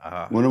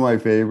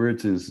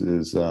favorites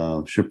is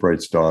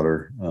Shipwright's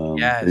Daughter.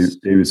 Yes.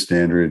 David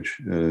Standridge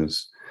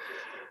is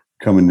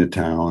coming to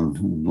town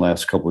in the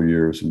last couple of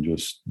years and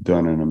just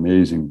done an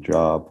amazing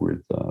job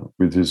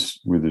with his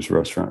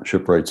restaurant,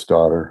 Shipwright's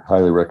Daughter.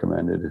 Highly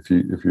recommended if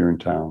you're in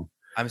town.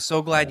 I'm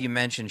so glad you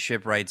mentioned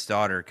Shipwright's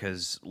Daughter,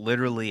 because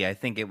literally, I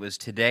think it was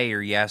today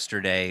or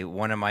yesterday,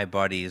 one of my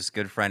buddies,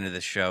 good friend of the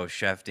show,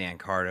 Chef Dan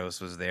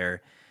Cardos, was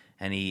there,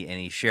 and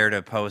he shared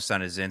a post on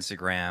his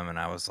Instagram, and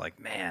I was like,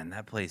 man,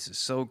 that place is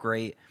so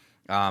great.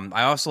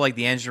 I also like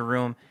the Engine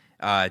Room.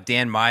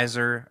 Dan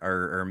Miser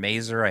or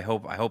Mazer, I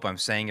hope I'm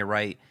saying it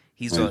right.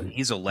 He's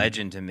a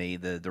legend to me.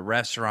 The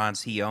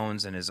restaurants he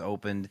owns and has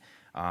opened,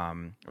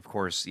 of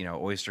course,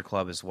 Oyster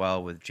Club as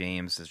well with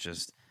James is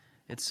just.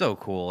 It's so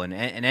cool. And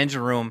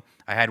Engine Room,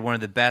 I had one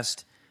of the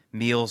best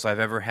meals I've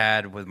ever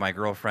had with my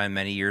girlfriend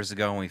many years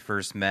ago when we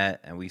first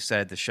met, and we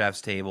sat at the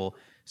chef's table.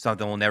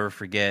 Something we'll never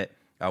forget.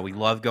 We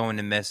love going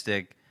to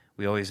Mystic.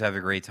 We always have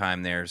a great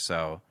time there,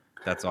 so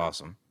that's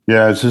awesome.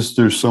 Yeah, it's just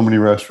there's so many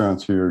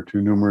restaurants here,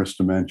 too numerous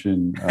to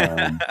mention.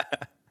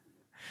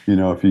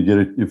 If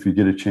you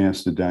get a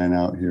chance to dine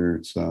out here,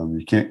 it's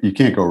you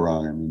can't go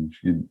wrong. I mean,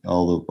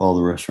 all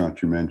the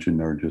restaurants you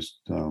mentioned are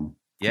just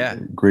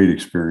great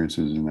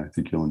experiences, and I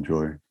think you'll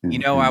enjoy.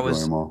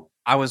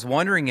 I was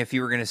wondering if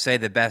you were going to say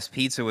the best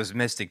pizza was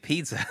Mystic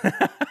Pizza.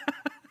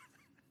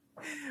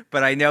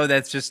 But I know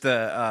that's just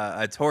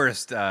a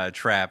tourist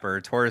trap or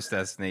a tourist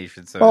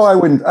destination. So I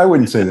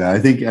wouldn't say that. I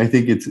think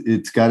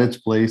it's got its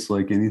place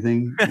like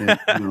anything.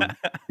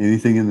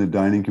 Anything in the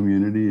dining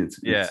community, it's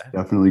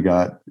definitely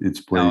got its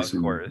place.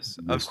 No,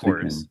 of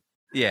course.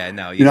 Yeah,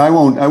 no. I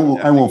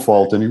won't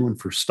fault anyone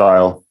for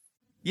style.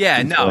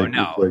 Yeah, no.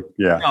 No,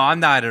 I'm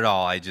not at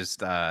all. I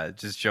just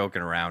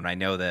joking around. I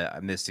know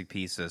that Mystic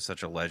Pizza is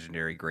such a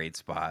legendary, great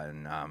spot,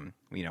 and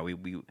we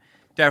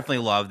definitely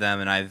love them,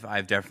 and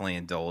I've definitely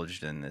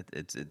indulged, and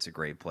it's a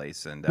great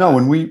place. And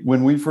when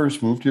we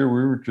first moved here,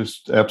 we were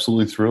just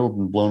absolutely thrilled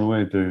and blown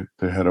away to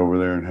head over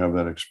there and have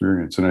that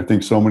experience. And I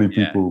think so many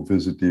people who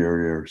visit the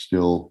area are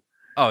still,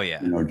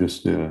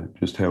 just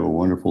have a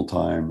wonderful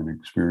time and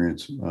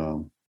experience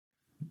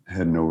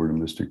heading over to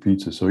Mystic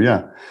Pizza. So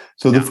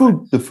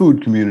the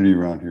food community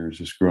around here has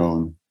just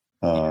grown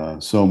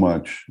so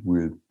much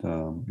with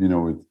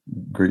with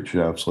great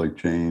chefs like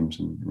James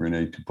and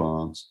Renee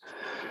Toupons.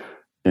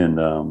 And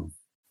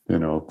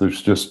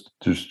there's just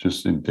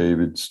in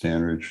David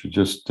Standridge,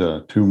 just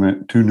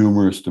too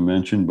numerous to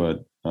mention,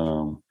 but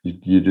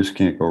you just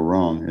can't go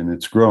wrong, and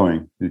it's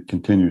growing. It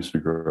continues to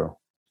grow.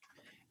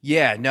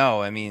 Yeah,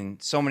 no, I mean,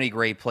 so many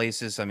great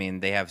places. I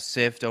mean, they have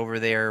Sift over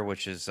there,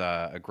 which is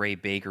a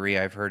great bakery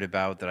I've heard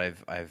about that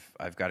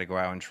I've got to go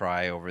out and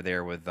try over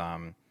there with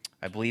I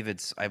believe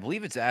it's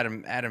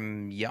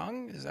Adam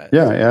Young. Is that?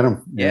 Yeah,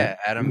 Adam. Yeah,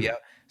 Adam. Yeah.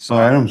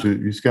 So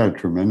he's got a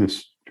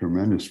tremendous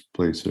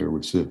place there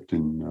with Sift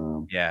in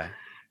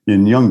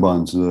Young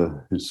Buns,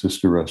 his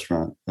sister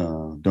restaurant,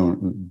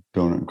 donut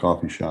and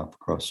coffee shop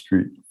across the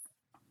street.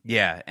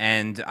 Yeah,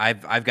 and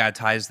I've got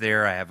ties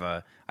there. I have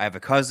a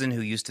cousin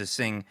who used to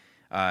sing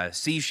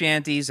sea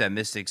shanties at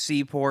Mystic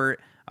Seaport,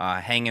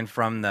 hanging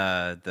from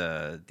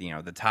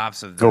the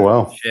tops of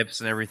the ships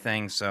and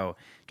everything. So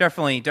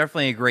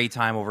definitely a great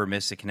time over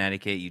Mystic,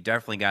 Connecticut. You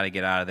definitely got to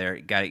get out of there.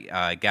 Got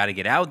to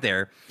get out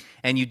there,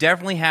 and you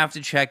definitely have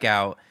to check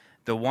out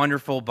the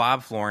wonderful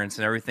Bob Florence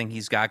and everything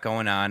he's got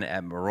going on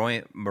at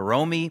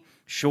Moromi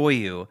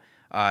Shoyu.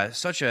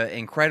 Such an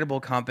incredible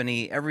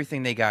company,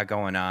 everything they got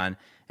going on.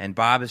 And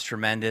Bob is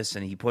tremendous,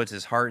 and he puts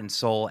his heart and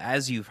soul,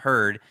 as you've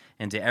heard,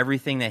 into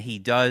everything that he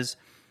does.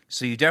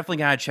 So you definitely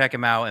got to check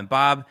him out. And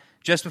Bob,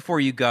 just before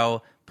you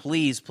go,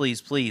 please,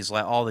 please, please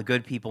let all the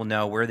good people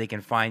know where they can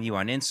find you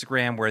on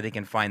Instagram, where they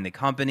can find the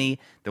company,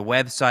 the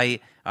website.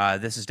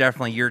 This is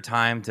definitely your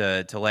time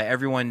to let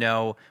everyone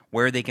know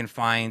where they can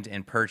find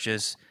and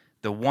purchase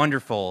the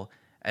wonderful,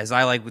 as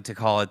I like to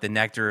call it, the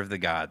nectar of the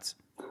gods.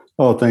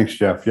 Oh, thanks,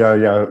 Jeff.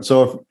 Yeah.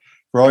 So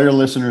for all your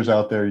listeners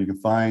out there, you can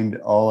find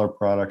all our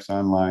products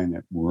online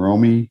at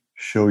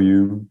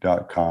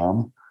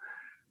moromeshoyu.com.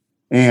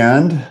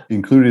 And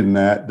included in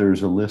that,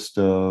 there's a list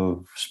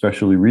of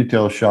specialty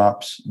retail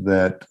shops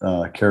that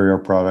carry our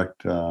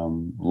product. A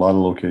lot of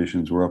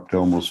locations. We're up to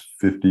almost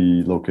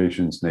 50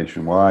 locations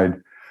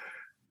nationwide.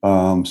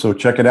 So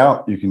check it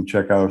out. You can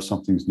check out if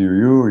something's near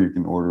you, or you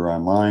can order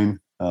online.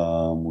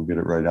 We'll get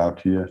it right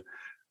out to you.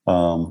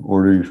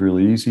 Ordering is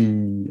really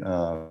easy.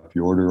 If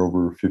you order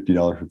over $50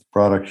 worth of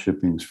product,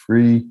 shipping's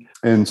free.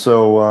 And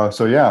so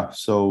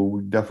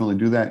we definitely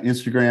do that.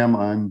 Instagram,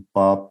 I'm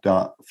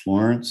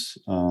bob.florence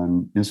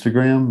on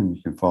Instagram, and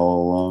you can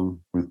follow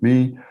along with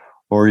me,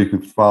 or you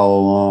can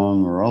follow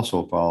along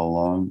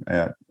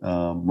at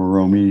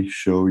Moromi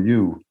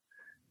Shoyu,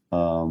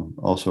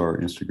 also our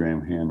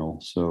Instagram handle.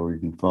 So you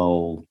can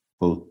follow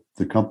both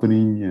the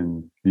company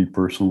and me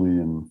personally,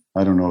 and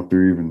I don't know if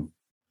they're even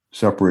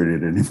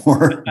separated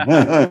anymore.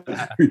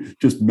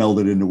 Just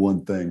melded into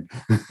one thing.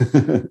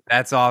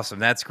 That's awesome.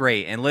 That's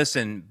great. And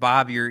listen,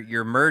 Bob,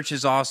 your merch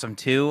is awesome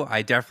too.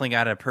 I definitely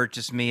got to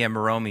purchase me a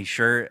Moromi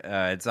shirt.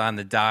 It's on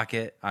the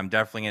docket. I'm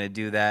definitely going to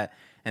do that.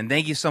 And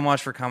thank you so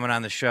much for coming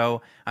on the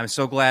show. I'm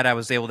so glad I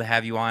was able to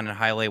have you on and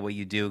highlight what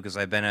you do, because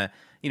I've been a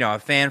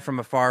fan from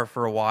afar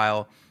for a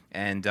while,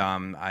 and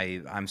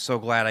I'm so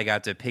glad I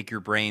got to pick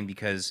your brain,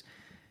 because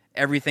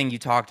everything you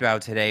talked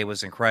about today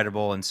was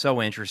incredible and so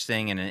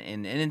interesting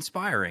and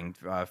inspiring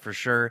for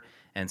sure,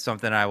 and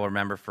something I will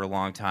remember for a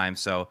long time.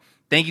 So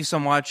thank you so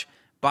much.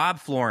 Bob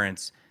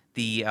Florence,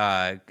 the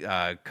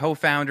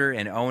co-founder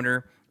and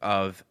owner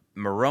of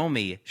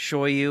Moromi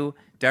Shoyu.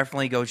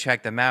 Definitely go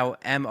check them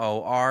out.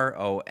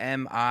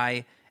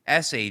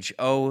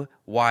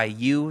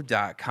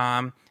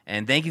 MOROMISHOYU.com.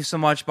 And thank you so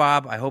much,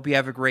 Bob. I hope you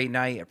have a great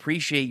night.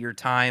 Appreciate your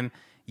time.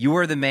 You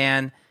are the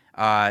man.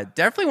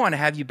 Definitely want to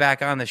have you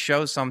back on the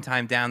show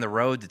sometime down the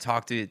road to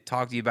talk to you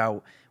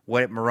about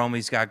what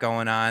Moromi's got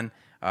going on.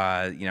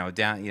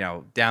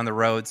 down the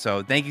road.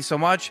 So thank you so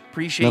much.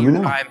 Appreciate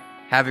your time.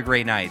 Have a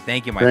great night.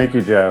 Thank you, Thank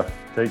you, Jeff.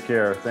 Take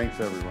care. Thanks,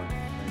 everyone.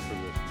 Thanks for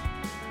listening.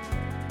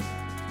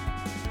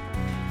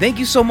 Thank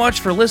you so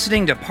much for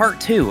listening to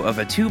part 2 of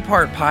a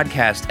 2-part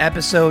podcast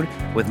episode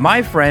with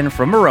my friend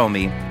from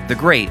Moromi, the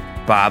great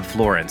Bob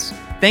Florence.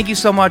 Thank you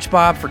so much,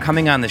 Bob, for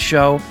coming on the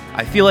show.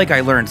 I feel like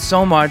I learned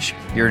so much.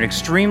 You're an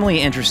extremely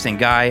interesting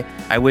guy.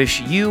 I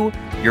wish you,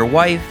 your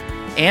wife,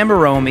 and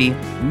Moromi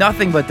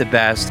nothing but the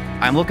best.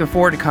 I'm looking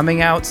forward to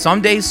coming out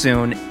someday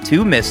soon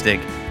to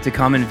Mystic to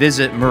come and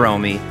visit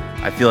Moromi.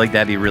 I feel like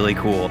that'd be really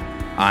cool.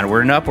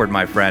 Onward and upward,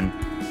 my friend.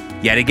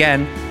 Yet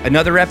again,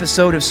 another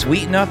episode of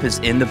Sweeten Up is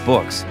in the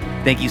books.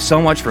 Thank you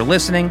so much for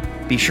listening.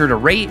 Be sure to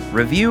rate,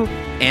 review,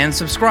 and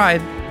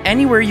subscribe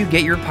anywhere you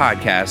get your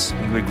podcasts.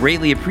 We would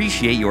greatly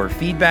appreciate your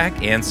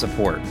feedback and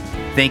support.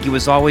 Thank you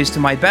as always to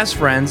my best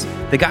friends,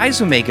 the guys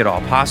who make it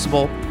all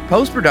possible.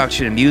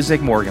 Post-production and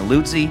music, Morgan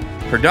Luzzi.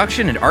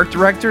 Production and art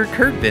director,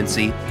 Kurt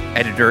Vinci.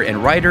 Editor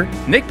and writer,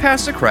 Nick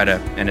Pasacreta.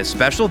 And a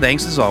special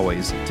thanks as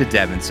always to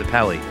Devin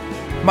Sapelli.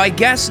 My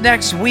guests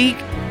next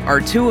week are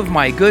 2 of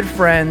my good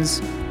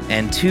friends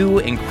and 2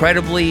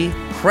 incredibly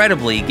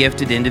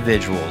gifted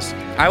individuals.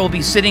 I will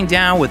be sitting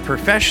down with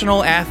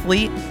professional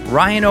athlete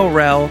Ryan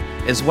O'Rell,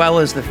 as well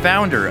as the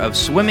founder of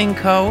Swimming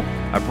Co.,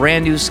 a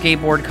brand new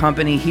skateboard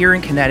company here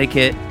in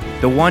Connecticut,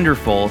 the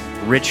wonderful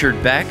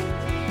Richard Beck.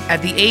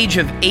 At the age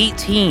of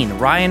 18,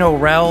 Ryan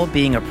O'Rell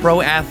being a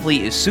pro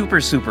athlete is super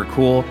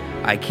cool.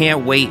 I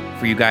can't wait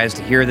for you guys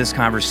to hear this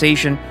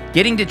conversation,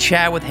 getting to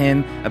chat with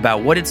him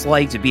about what it's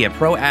like to be a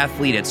pro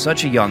athlete at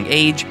such a young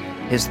age,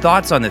 his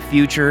thoughts on the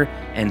future,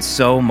 and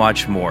so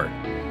much more.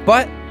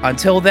 But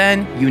until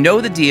then, you know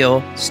the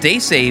deal. Stay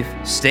safe,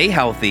 stay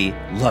healthy.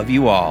 Love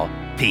you all.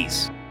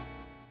 Peace.